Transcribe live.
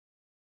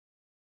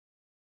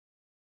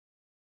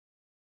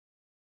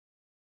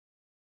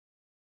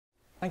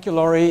Thank you,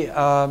 Laurie.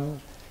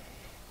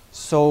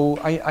 So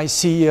I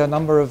see a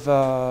number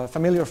of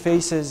familiar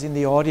faces in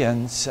the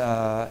audience,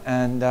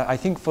 and I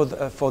think for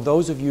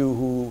those of you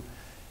who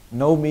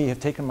know me, have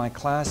taken my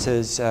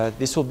classes,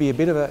 this will be a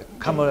bit of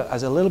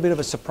as a little bit of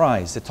a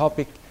surprise. The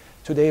topic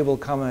today will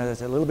come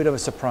as a little bit of a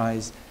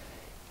surprise.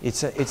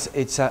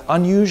 It's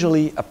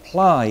unusually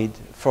applied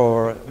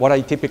for what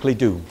I typically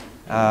do,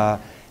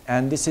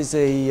 and this is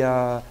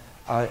a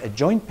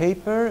joint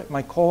paper.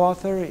 My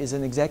co-author is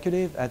an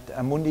executive at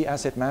Amundi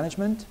Asset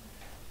Management,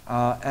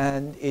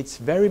 and it's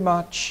very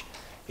much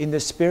in the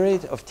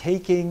spirit of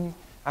taking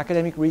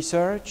academic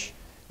research,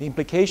 the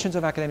implications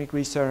of academic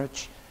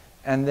research,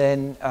 and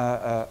then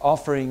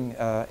offering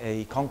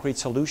a concrete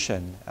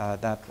solution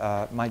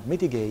that might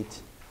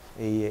mitigate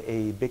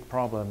a big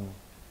problem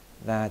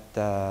that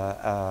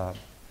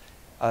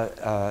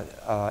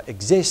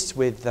exists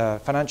with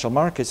financial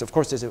markets. Of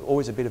course, there's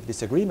always a bit of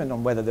disagreement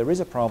on whether there is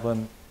a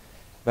problem,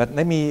 but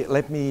let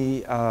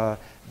me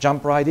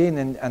jump right in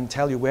and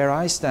tell you where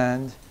I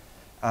stand.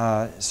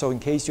 So in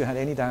case you had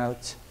any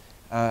doubt,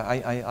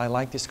 I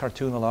like this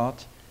cartoon a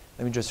lot.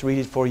 Let me just read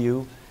it for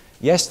you.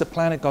 Yes, the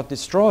planet got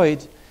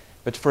destroyed,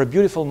 but for a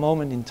beautiful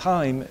moment in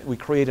time, we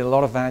created a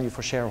lot of value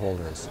for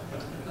shareholders.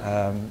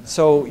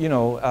 So, you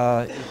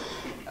know,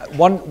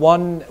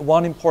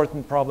 one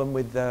important problem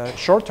with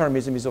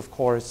short-termism is, of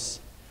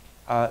course,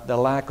 the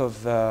lack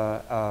of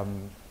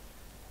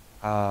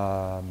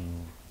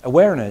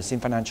awareness in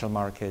financial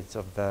markets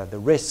of the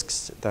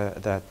risks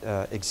that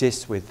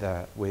exist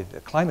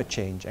with climate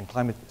change and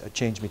climate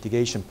change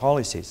mitigation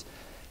policies.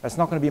 That's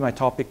not going to be my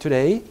topic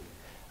today.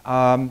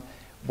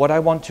 What I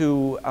want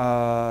to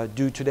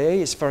do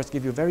today is first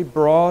give you a very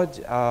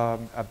broad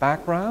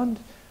background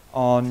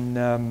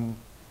on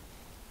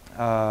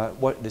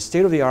what the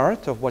state of the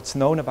art of what's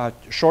known about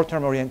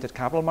short-term oriented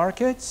capital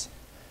markets,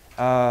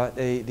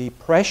 the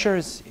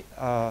pressures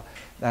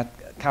that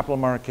capital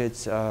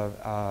markets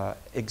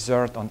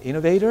exert on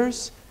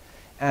innovators,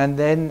 and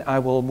then I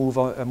will move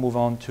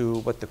on to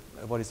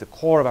what is the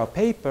core of our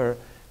paper,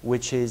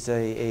 which is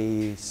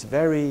a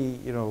very,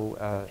 you know,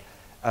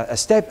 a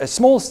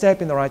small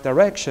step in the right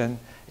direction,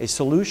 a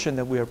solution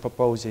that we are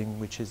proposing,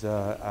 which is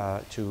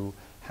to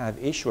have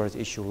issuers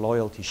issue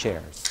loyalty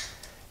shares.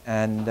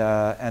 And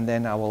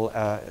then I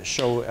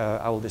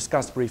will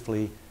discuss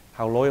briefly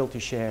how loyalty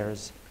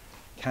shares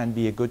can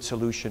be a good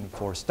solution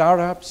for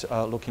startups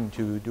looking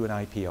to do an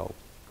IPO.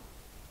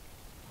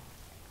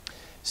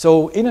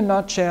 So in a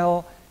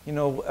nutshell, you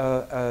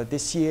know,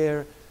 this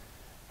year,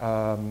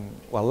 the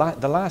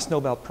last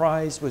Nobel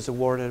Prize was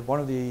awarded. One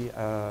of the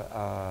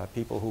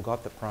people who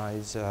got the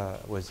prize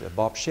was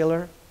Bob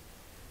Shiller.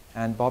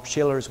 And Bob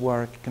Shiller's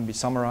work can be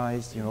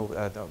summarized. You know,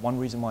 one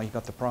reason why he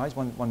got the prize,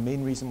 one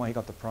main reason why he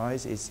got the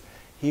prize is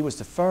he was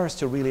the first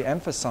to really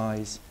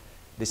emphasize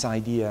this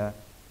idea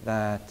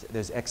that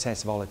there's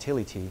excess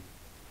volatility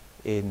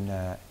in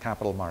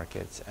capital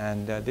markets.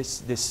 And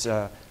this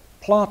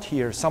plot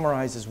here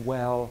summarizes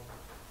well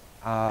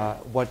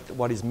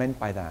what is meant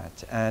by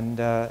that.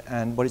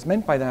 And what is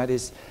meant by that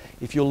is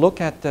if you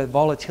look at the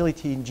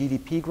volatility in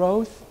GDP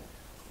growth,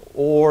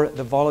 or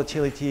the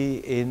volatility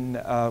in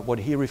what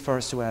he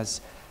refers to as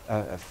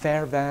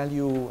fair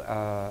value,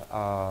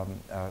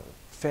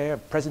 fair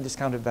present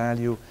discounted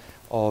value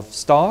of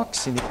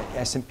stocks in the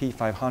S&P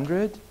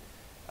 500,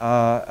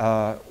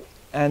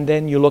 and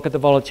then you look at the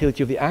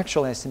volatility of the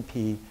actual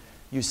S&P,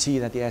 you see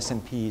that the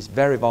S&P is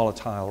very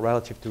volatile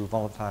relative to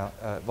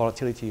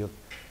volatility of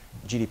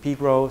GDP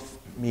growth,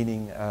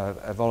 meaning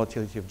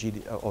volatility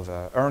of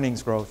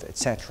earnings growth,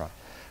 etc.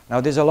 Now,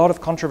 there's a lot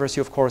of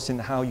controversy, of course, in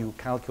how you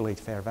calculate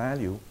fair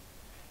value.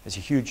 There's a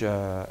huge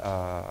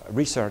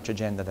research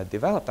agenda that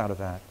developed out of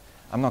that.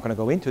 I'm not going to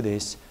go into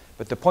this,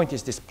 but the point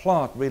is this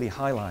plot really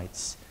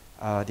highlights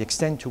the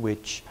extent to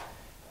which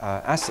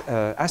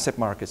asset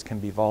markets can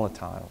be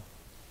volatile.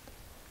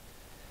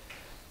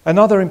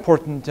 Another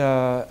important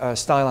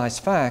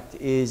stylized fact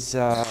is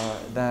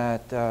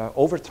that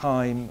over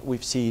time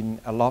we've seen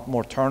a lot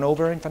more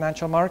turnover in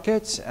financial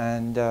markets,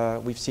 and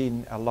we've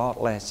seen a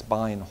lot less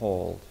buy and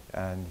hold.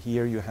 And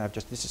here you have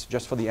this is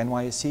just for the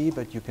NYSE,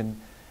 but you can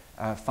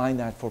find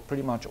that for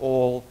pretty much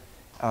all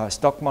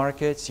stock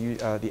markets.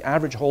 The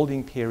average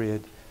holding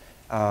period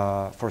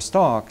for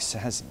stocks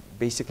has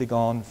basically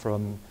gone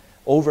from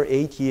over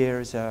 8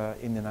 years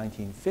in the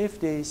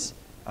 1950s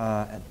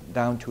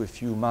down to a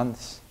few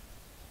months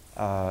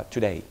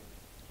today.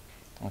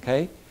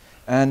 Okay,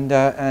 and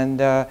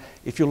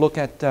if you look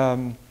at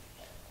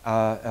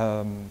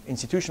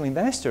institutional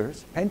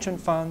investors, pension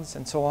funds,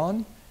 and so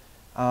on.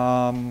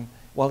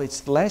 Well,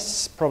 it's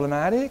less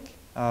problematic.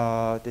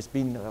 There's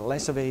been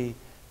less of a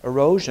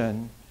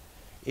erosion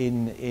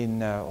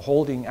in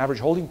average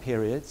holding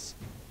periods.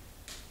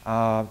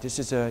 This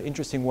is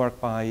interesting work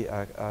by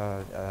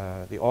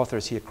the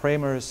authors here,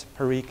 Kramers,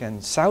 Parikh,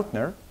 and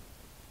Sautner.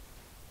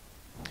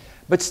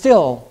 But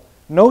still,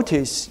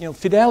 notice, you know,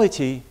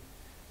 Fidelity,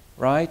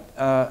 right,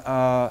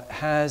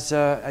 has,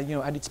 you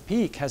know, at its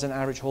peak, has an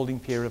average holding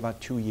period of about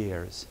 2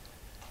 years.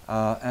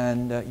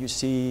 And you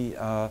see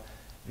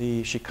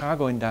The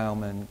Chicago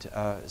endowment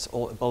is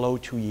below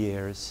 2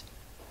 years,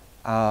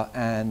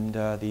 and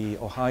the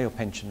Ohio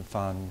pension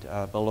fund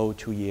below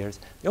 2 years.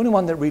 The only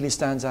one that really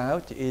stands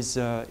out is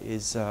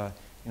our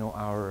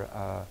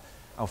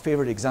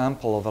favorite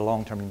example of a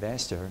long-term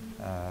investor,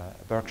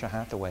 Berkshire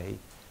Hathaway,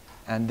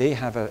 and they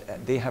have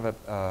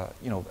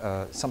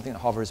something that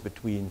hovers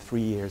between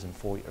 3 years and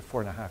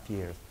 4.5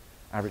 years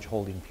average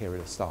holding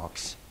period of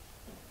stocks.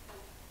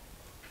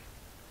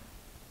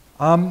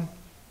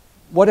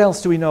 What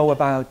else do we know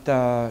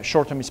about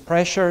short-term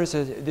pressures?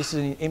 This is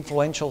an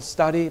influential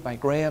study by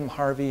Graham,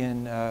 Harvey,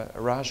 and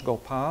Raj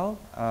Gopal,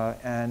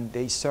 and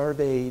they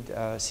surveyed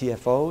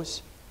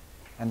CFOs,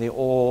 and they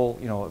all,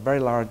 a very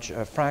large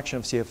fraction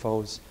of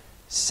CFOs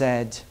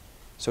said,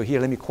 so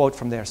here let me quote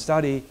from their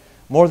study,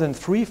 more than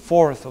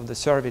 3/4 of the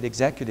surveyed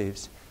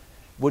executives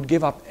would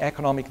give up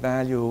economic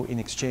value in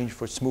exchange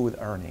for smooth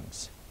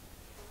earnings.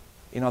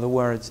 In other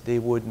words, they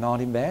would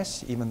not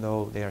invest even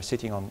though they are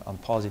sitting on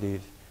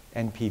positive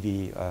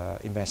NPV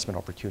investment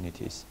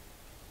opportunities.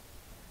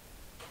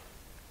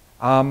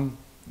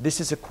 This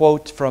is a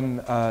quote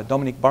from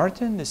Dominic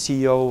Barton, the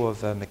CEO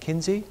of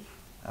McKinsey.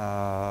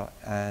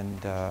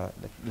 And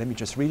let me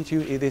just read it to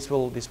you. This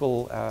will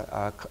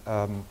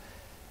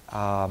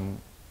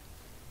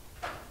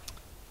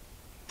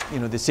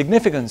the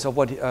significance of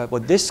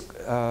what this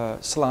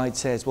slide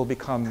says will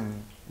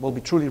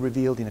be truly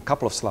revealed in a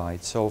couple of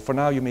slides. So for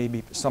now, you may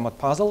be somewhat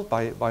puzzled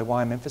by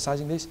why I'm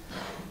emphasizing this,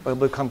 but it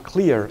will become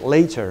clear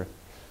later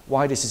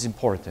why this is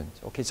important.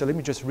 Okay, so let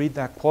me just read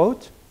that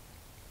quote.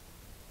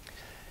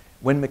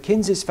 When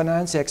McKinsey's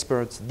finance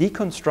experts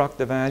deconstruct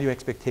the value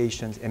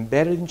expectations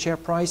embedded in share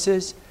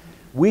prices,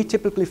 we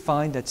typically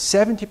find that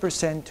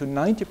 70% to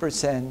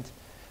 90%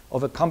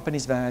 of a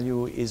company's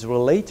value is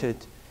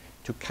related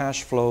to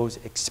cash flows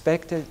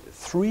expected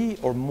 3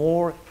 or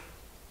more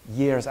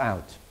years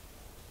out.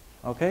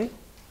 Okay?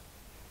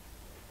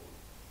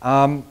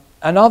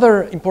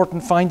 Another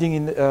important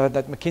finding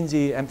that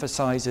McKinsey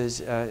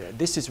emphasizes,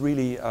 this is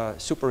really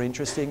super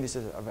interesting. This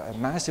is a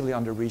massively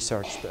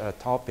under-researched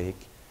topic.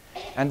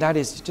 And that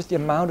is just the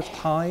amount of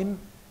time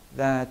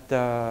that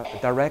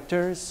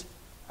directors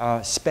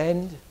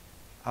spend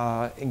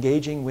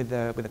engaging with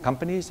the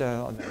companies,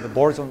 the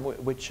boards on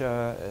which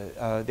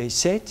they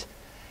sit.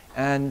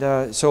 And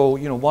so,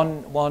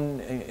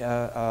 one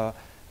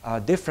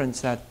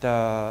difference that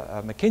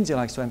McKinsey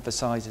likes to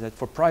emphasize is that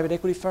for private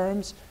equity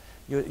firms,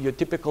 your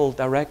typical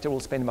director will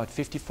spend about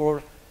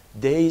 54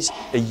 days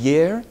a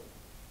year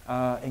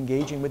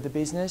engaging with the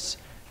business,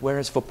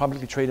 whereas for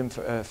publicly traded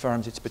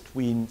firms, it's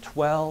between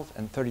 12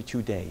 and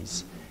 32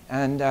 days.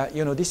 And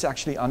this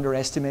actually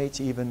underestimates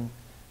even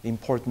the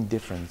important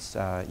difference.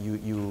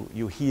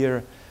 You hear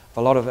of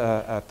a lot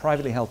of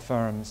privately held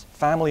firms,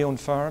 family-owned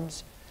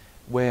firms,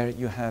 where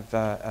you have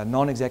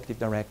non-executive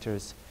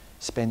directors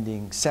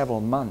spending several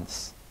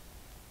months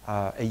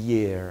a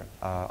year,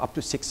 up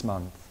to 6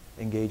 months,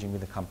 engaging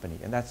with the company.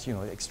 And that's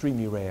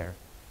extremely rare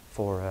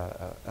for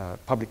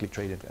publicly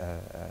traded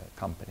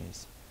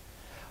companies.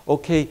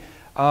 Okay.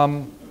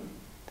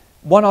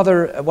 One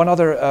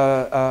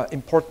other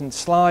important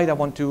slide I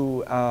want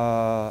to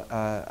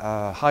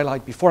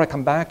highlight before I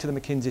come back to the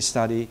McKinsey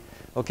study.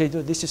 Okay,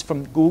 this is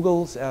from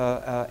Google's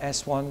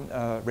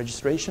S1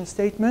 registration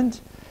statement.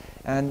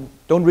 And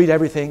don't read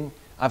everything.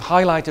 I've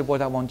highlighted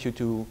what I want you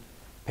to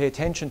pay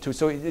attention to.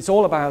 So it's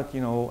all about,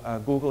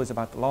 Google is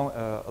about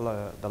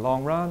the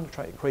long run,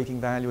 creating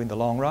value in the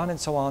long run and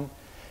so on.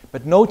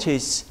 But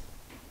notice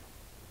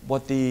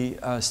what the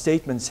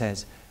statement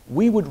says.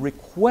 We would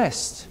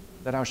request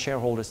that our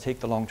shareholders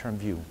take the long-term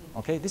view.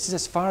 Okay, this is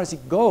as far as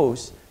it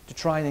goes to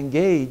try and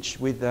engage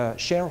with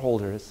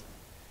shareholders,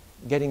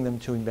 getting them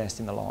to invest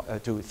in the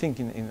to think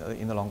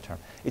in the long term.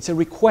 It's a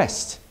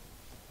request,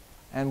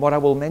 and what I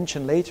will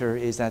mention later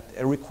is that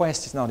a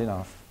request is not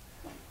enough.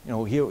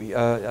 Here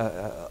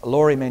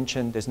Laurie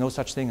mentioned there's no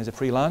such thing as a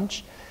free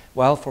lunch.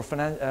 Well, for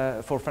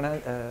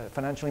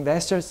financial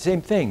investors,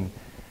 same thing.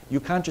 You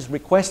can't just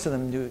request to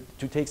them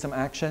to take some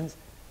actions.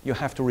 You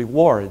have to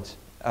reward.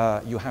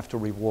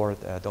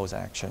 Those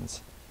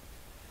actions.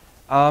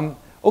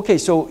 Okay,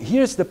 so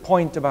here's the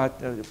point about,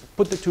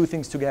 put the two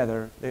things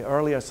together, the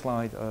earlier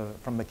slide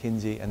from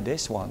McKinsey and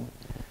this one,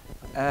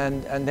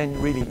 and then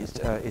really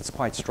it's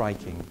quite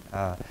striking.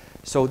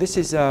 So this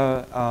is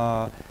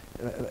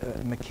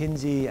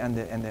McKinsey and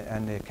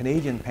the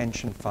Canadian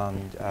Pension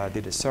Fund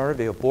did a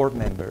survey of board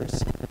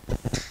members,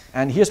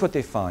 and here's what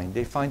they find.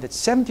 They find that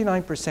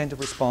 79% of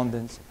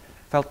respondents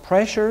felt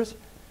pressures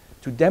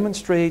to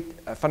demonstrate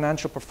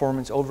financial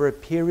performance over a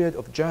period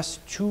of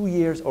just 2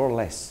 years or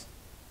less.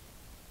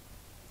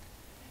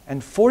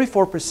 And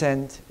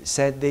 44%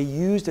 said they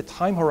used a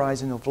time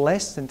horizon of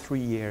less than 3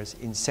 years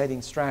in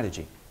setting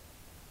strategy.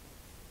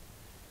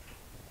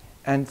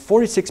 And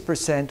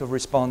 46% of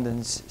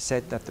respondents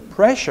said that the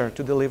pressure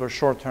to deliver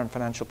short-term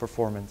financial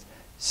performance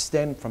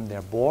stemmed from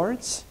their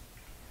boards,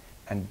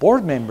 and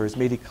board members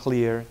made it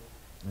clear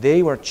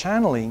they were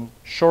channeling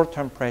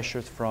short-term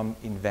pressures from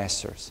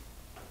investors.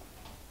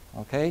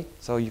 Okay,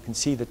 so you can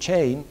see the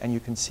chain and you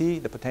can see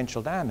the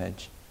potential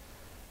damage.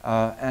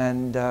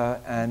 And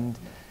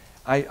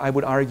I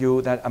would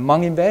argue that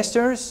among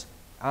investors,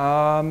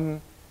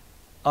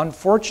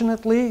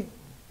 unfortunately,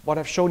 what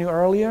I've shown you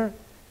earlier,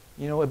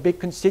 a big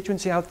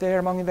constituency out there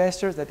among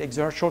investors that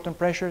exert short-term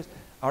pressures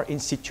are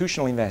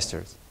institutional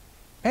investors,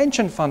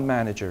 pension fund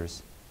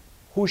managers,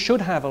 who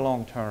should have a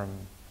long-term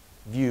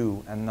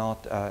view and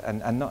not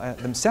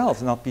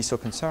themselves not be so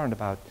concerned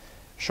about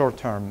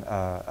short-term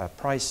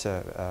price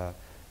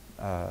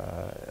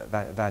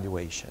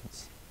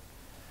valuations.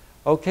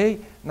 Okay,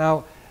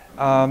 now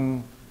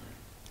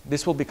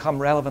this will become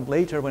relevant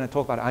later when I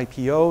talk about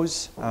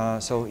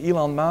IPOs. So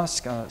Elon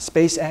Musk,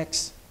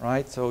 SpaceX,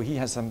 right? So he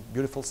has some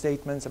beautiful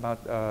statements about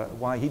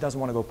why he doesn't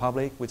want to go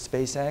public with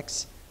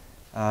SpaceX.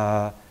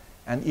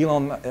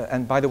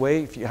 And by the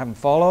way, if you haven't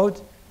followed,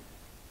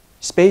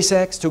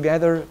 SpaceX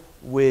together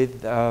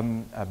with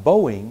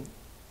Boeing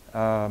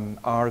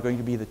are going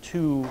to be the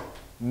two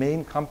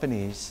main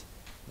companies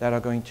that are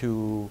going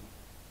to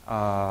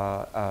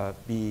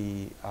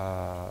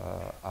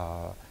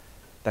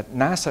that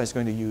NASA is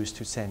going to use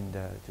to send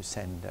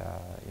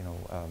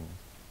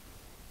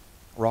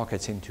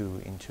rockets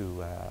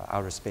into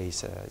outer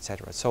space,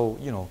 etc. So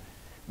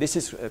this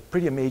is a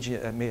pretty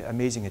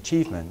amazing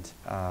achievement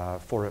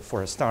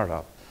for a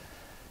startup.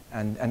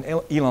 And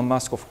Elon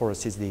Musk, of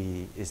course, is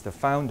the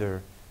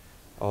founder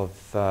of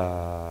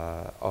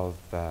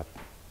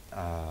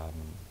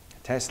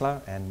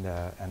Tesla and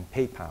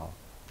PayPal.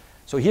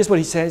 So here's what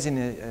he says in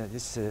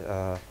this.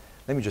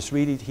 Let me just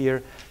read it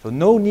here. So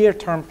no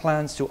near-term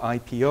plans to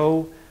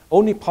IPO,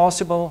 only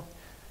possible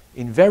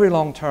in very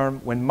long term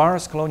when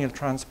Mars Colonial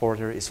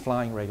Transporter is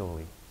flying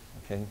regularly.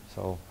 Okay,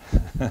 so.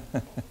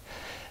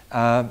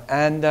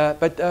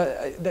 But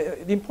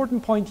the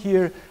important point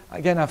here,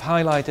 again, I've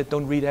highlighted,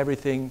 don't read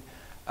everything,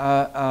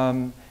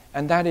 and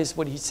that is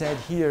what he said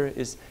here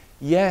is,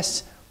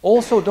 yes,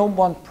 also don't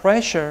want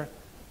pressure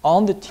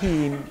on the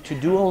team to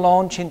do a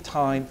launch in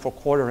time for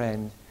quarter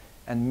end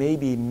and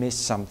maybe miss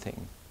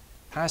something.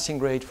 Passing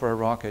grade for a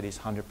rocket is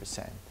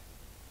 100%.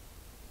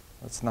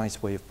 That's a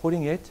nice way of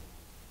putting it.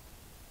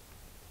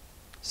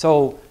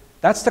 So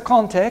that's the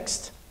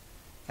context.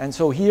 And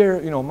so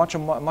here, much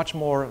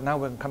more, now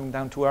we're coming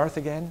down to earth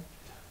again.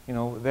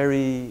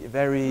 Very,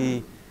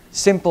 very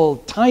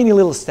simple, tiny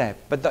little step.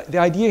 But the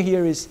idea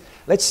here is,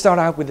 let's start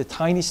out with a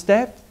tiny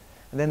step,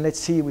 and then let's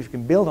see if we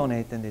can build on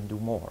it and then do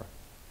more.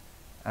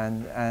 I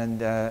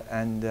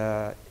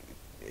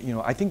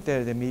think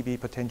there may be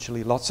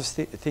potentially lots of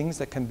things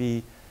that can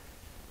be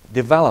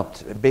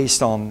developed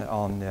based on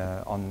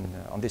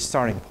this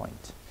starting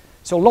point.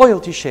 So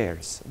loyalty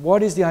shares.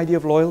 What is the idea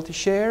of loyalty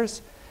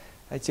shares?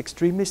 It's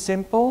extremely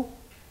simple.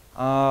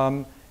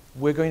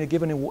 We're going to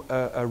give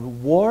a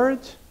reward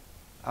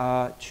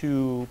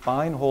to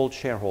buy and hold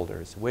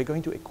shareholders. We're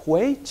going to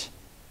equate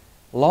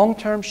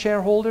long-term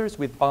shareholders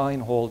with buy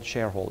and hold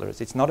shareholders.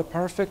 It's not a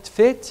perfect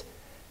fit,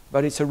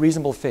 but it's a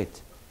reasonable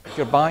fit. If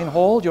you're buy and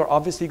hold, you're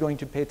obviously going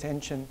to pay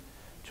attention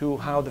to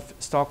how the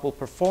stock will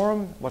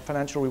perform, what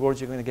financial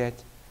rewards you're going to get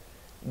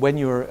when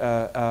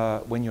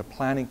you're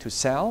planning to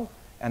sell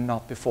and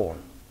not before.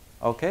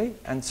 Okay,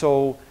 and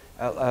so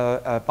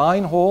buy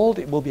and hold,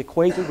 it will be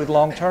equated with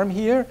long-term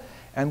here,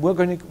 and we're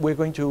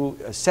going to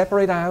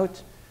separate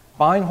out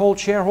buy and hold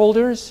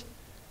shareholders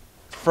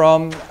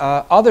from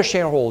other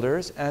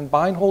shareholders, and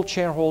buy and hold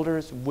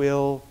shareholders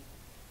will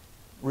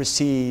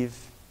receive,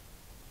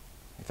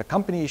 if a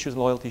company issues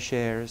loyalty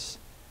shares,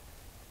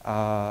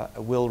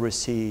 will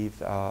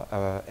receive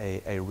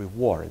a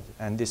reward.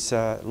 And this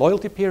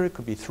loyalty period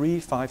could be 3,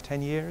 5,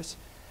 10 years,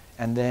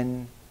 and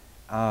then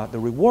the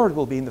reward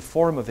will be in the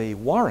form of a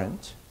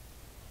warrant.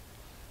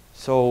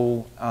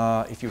 So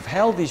if you've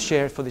held these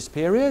shares for this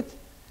period,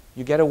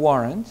 you get a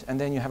warrant, and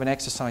then you have an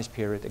exercise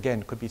period.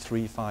 Again, it could be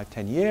 3, 5,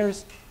 10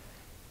 years.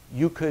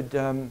 You could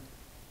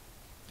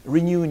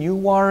renew new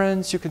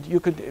warrants. You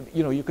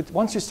could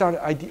once you start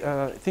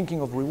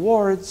thinking of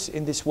rewards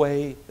in this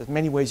way, there's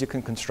many ways you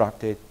can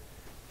construct it.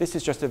 This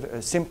is just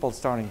a simple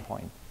starting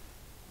point.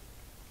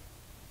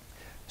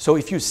 So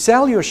if you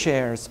sell your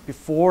shares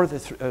before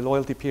the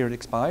loyalty period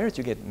expires,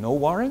 you get no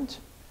warrant.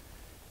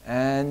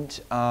 And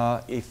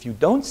if you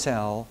don't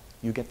sell,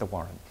 you get the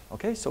warrant.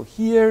 Okay, so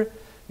here,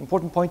 the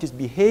important point is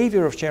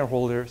behavior of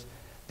shareholders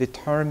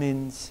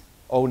determines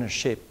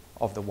ownership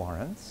of the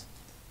warrants.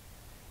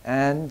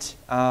 And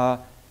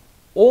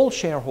all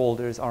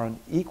shareholders are on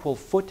equal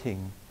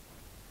footing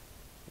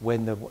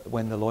when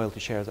the loyalty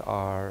shares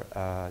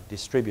are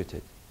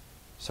distributed.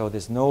 So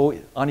there's no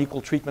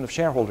unequal treatment of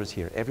shareholders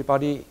here.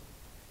 Everybody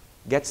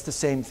gets the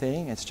same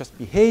thing. It's just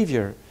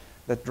behavior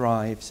that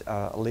drives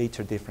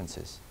later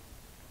differences.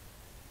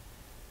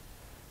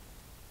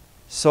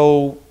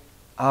 So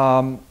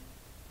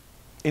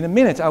in a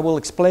minute, I will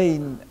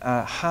explain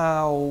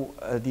how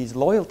these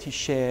loyalty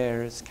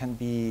shares can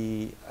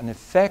be an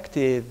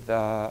effective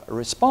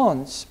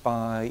response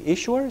by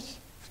issuers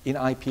in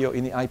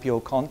the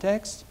IPO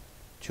context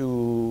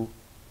to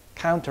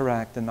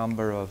counteract a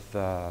number of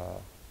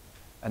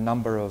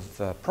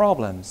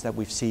problems that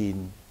we've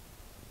seen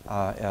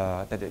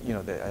that you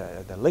know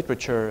the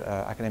literature,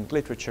 academic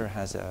literature,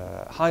 has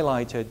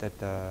highlighted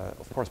that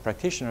of course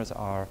practitioners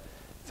are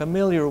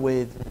familiar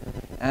with,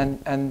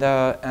 and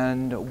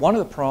one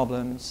of the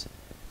problems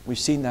we've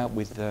seen that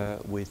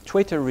with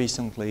Twitter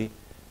recently.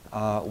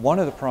 One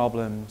of the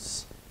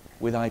problems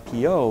with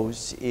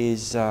IPOs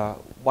is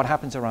what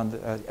happens around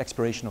the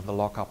expiration of the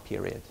lockup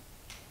period.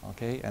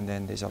 Okay, and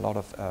then there's a lot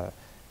of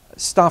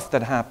stuff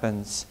that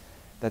happens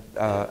that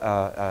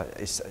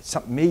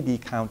may be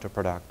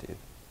counterproductive.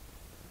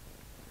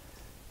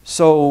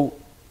 So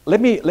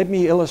let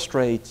me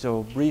illustrate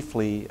so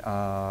briefly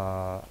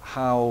how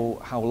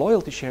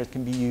loyalty shares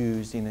can be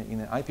used in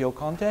an IPO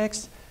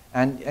context,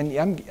 and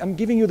I'm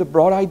giving you the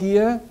broad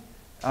idea.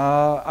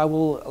 I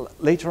will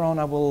later on.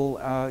 I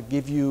will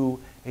give you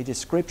a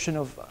description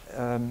of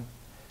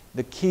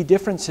the key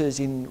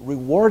differences in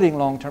rewarding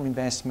long-term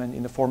investment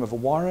in the form of a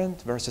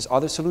warrant versus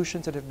other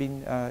solutions that have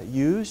been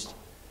used.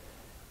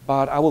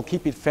 But I will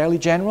keep it fairly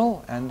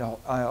general, and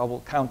I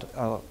will count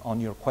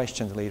on your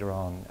questions later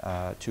on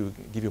to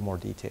give you more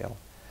detail.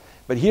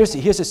 But here's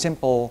a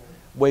simple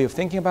way of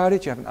thinking about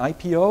it. You have an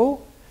IPO,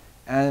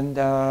 and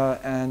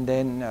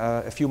then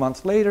a few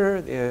months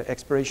later, the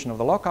expiration of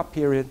the lockup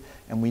period,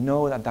 and we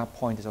know that at that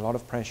point there's a lot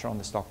of pressure on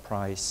the stock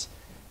price,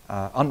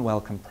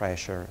 unwelcome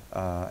pressure,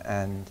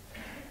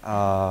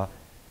 how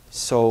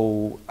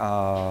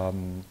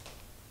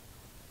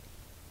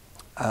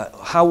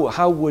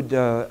would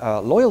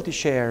loyalty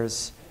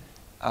shares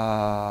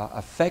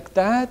affect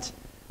that?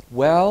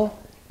 Well,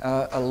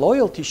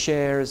 loyalty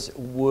shares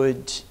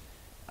would,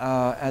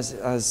 as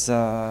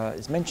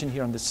is mentioned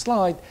here on the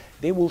slide,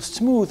 they will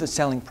smooth the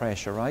selling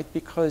pressure, right?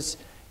 Because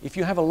if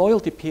you have a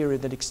loyalty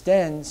period that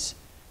extends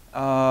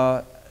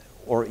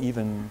or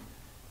even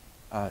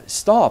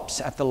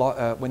stops at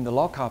the when the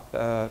lockup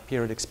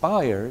period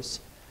expires,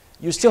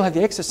 you still have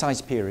the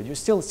exercise period. You're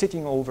still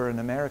sitting over an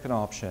American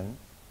option,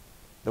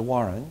 the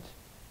warrant,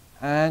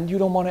 and you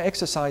don't want to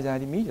exercise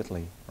that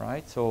immediately,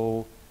 right?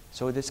 So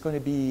there's going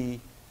to be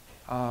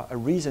a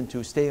reason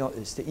to stay on,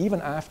 even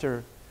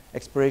after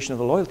expiration of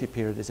the loyalty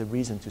period. There's a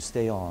reason to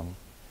stay on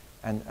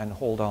and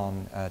hold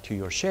on to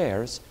your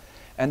shares.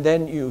 And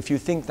then if you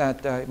think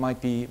that it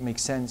might make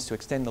sense to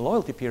extend the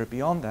loyalty period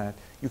beyond that,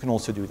 you can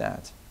also do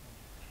that.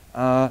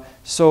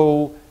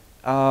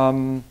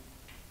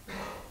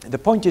 The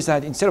point is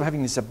that instead of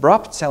having this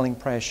abrupt selling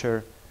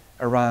pressure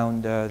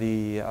around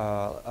the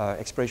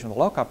expiration of the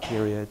lockup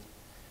period,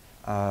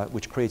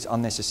 which creates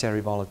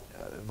unnecessary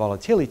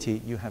volatility,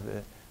 you have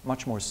a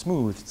much more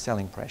smooth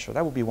selling pressure.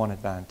 That would be one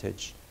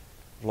advantage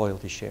of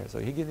loyalty shares. So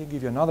he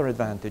give you another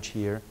advantage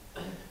here,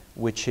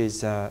 which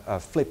is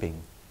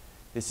flipping.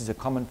 This is a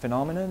common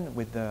phenomenon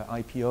with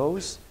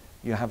IPOs.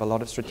 You have a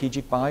lot of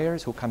strategic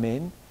buyers who come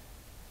in.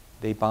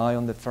 They buy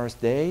on the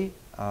first day,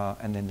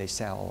 and then they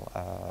sell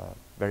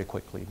very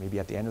quickly, maybe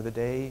at the end of the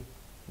day,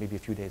 maybe a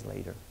few days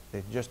later.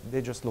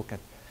 They just look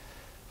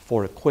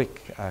for a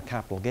quick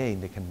capital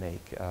gain they can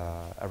make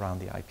around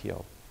the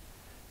IPO.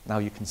 Now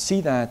you can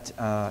see that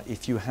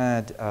if you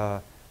had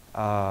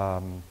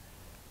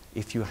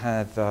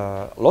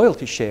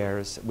loyalty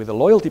shares with a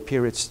loyalty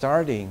period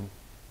starting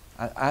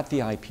at the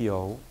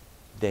IPO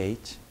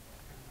date,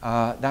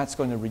 that's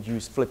going to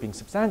reduce flipping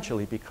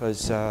substantially,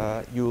 because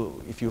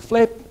if you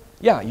flip,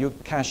 yeah, you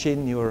cash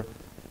in your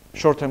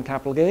short-term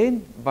capital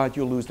gain, but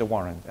you lose the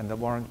warrant, and the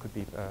warrant could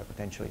be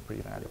potentially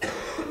pretty valuable.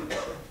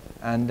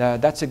 And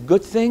that's a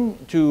good thing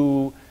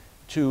to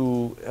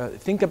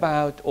think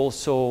about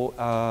also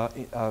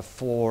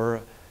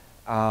for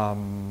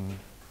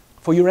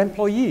your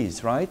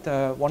employees, right?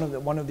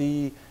 One of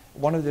the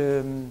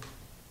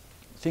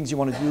things you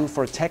want to do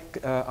for a tech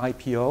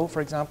IPO,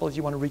 for example, is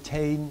you want to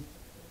retain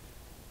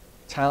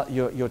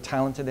your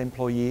talented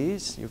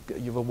employees.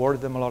 You've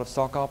awarded them a lot of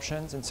stock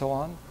options and so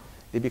on.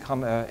 They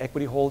become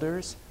equity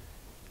holders,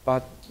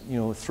 but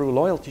through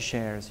loyalty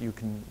shares, you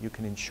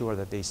can ensure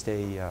that they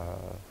stay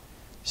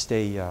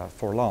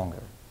for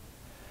longer.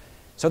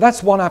 So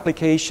that's one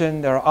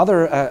application. There are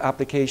other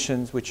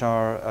applications which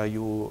are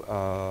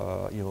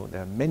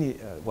there are many,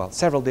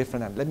 several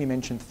different. Let me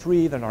mention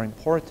three that are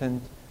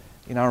important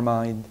in our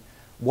mind.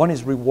 One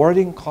is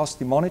rewarding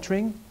costly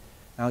monitoring.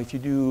 Now, if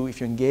you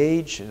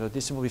engage,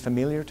 this will be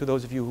familiar to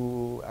those of you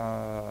who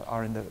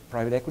are in the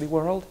private equity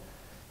world.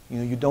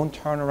 You don't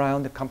turn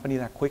around the company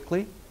that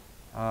quickly.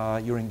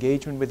 Your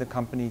engagement with the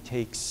company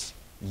takes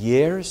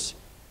years.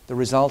 The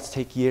results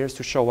take years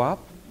to show up.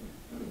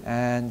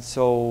 And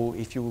so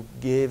if you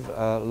give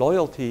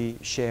loyalty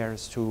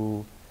shares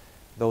to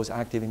those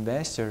active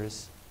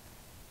investors,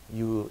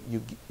 you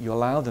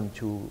allow them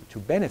to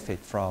benefit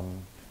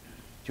from,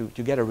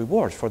 to get a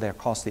reward for their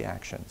costly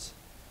actions.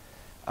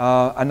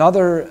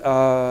 Another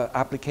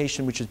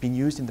application which has been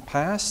used in the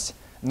past,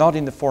 not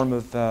in the form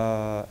of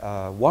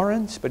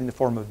warrants, but in the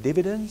form of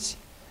dividends,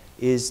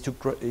 is to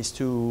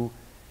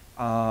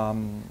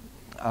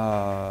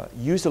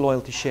use the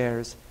loyalty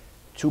shares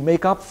to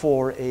make up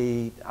for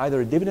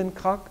either a dividend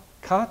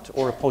cut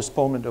or a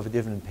postponement of a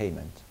dividend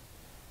payment.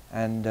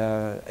 And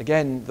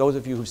again, those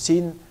of you who've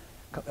seen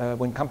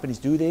when companies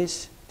do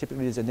this,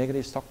 typically there's a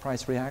negative stock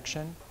price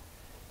reaction,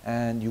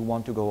 and you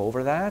want to go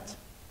over that.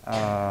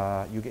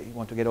 You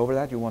want to get over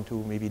that. You want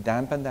to maybe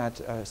dampen that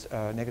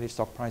negative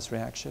stock price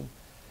reaction.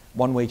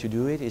 One way to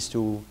do it is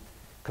to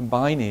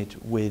combine it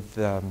with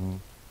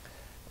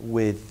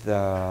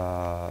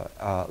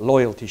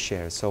loyalty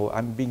shares. So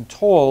I'm being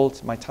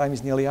told my time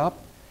is nearly up.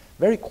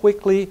 Very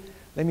quickly,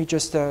 let me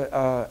just,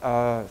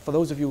 for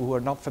those of you who are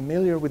not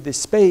familiar with this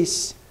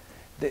space,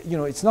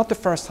 it's not the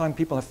first time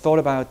people have thought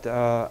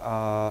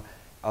about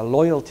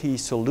loyalty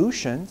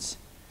solutions.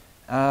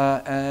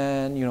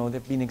 And there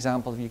have been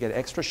examples you get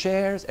extra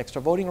shares, extra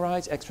voting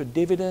rights, extra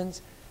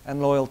dividends,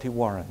 and loyalty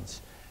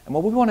warrants. And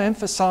what we want to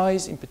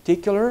emphasize in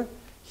particular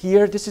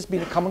here, this has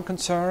been a common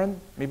concern,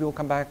 maybe we'll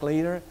come back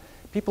later.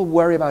 People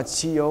worry about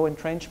CEO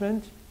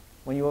entrenchment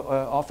when you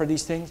offer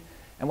these things.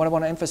 And what I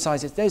want to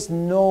emphasize is there's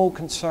no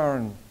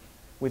concern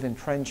with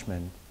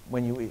entrenchment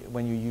when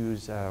you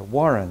use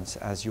warrants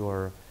as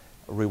your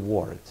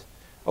reward.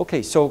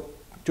 Okay, so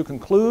to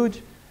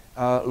conclude,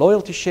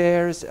 loyalty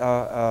shares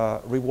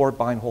reward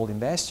buy and hold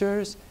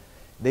investors.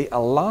 They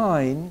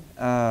align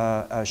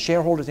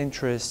shareholders'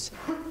 interests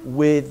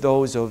with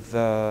those of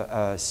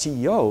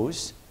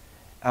CEOs.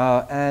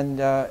 And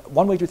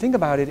one way to think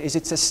about it is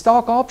it's a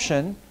stock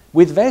option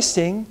with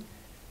vesting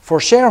for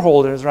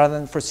shareholders rather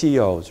than for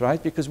CEOs,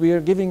 right? Because we are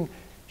giving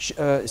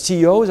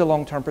CEOs a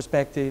long-term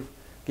perspective,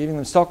 giving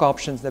them stock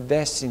options that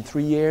vest in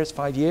 3 years,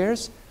 5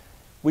 years.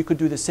 We could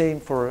do the same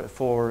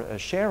for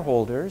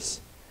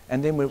shareholders,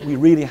 and then we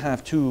really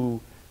have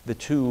the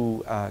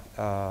two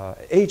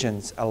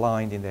agents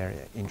aligned in their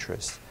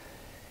interests.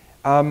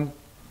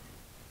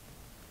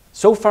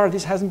 So far,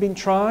 this hasn't been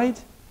tried.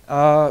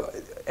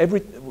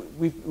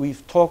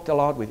 We've talked a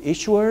lot with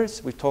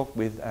issuers, we've talked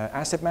with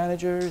asset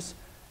managers,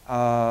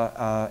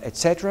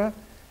 etc.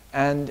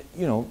 And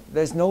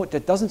there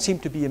doesn't seem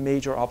to be a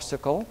major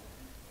obstacle.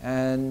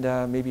 And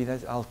maybe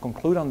I'll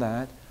conclude on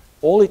that.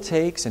 All it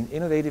takes, an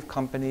innovative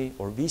company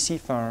or VC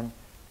firm,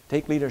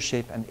 take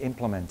leadership and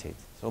implement it.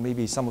 So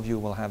maybe some of you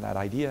will have that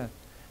idea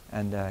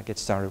and get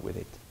started with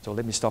it. So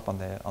let me stop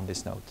on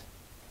this note.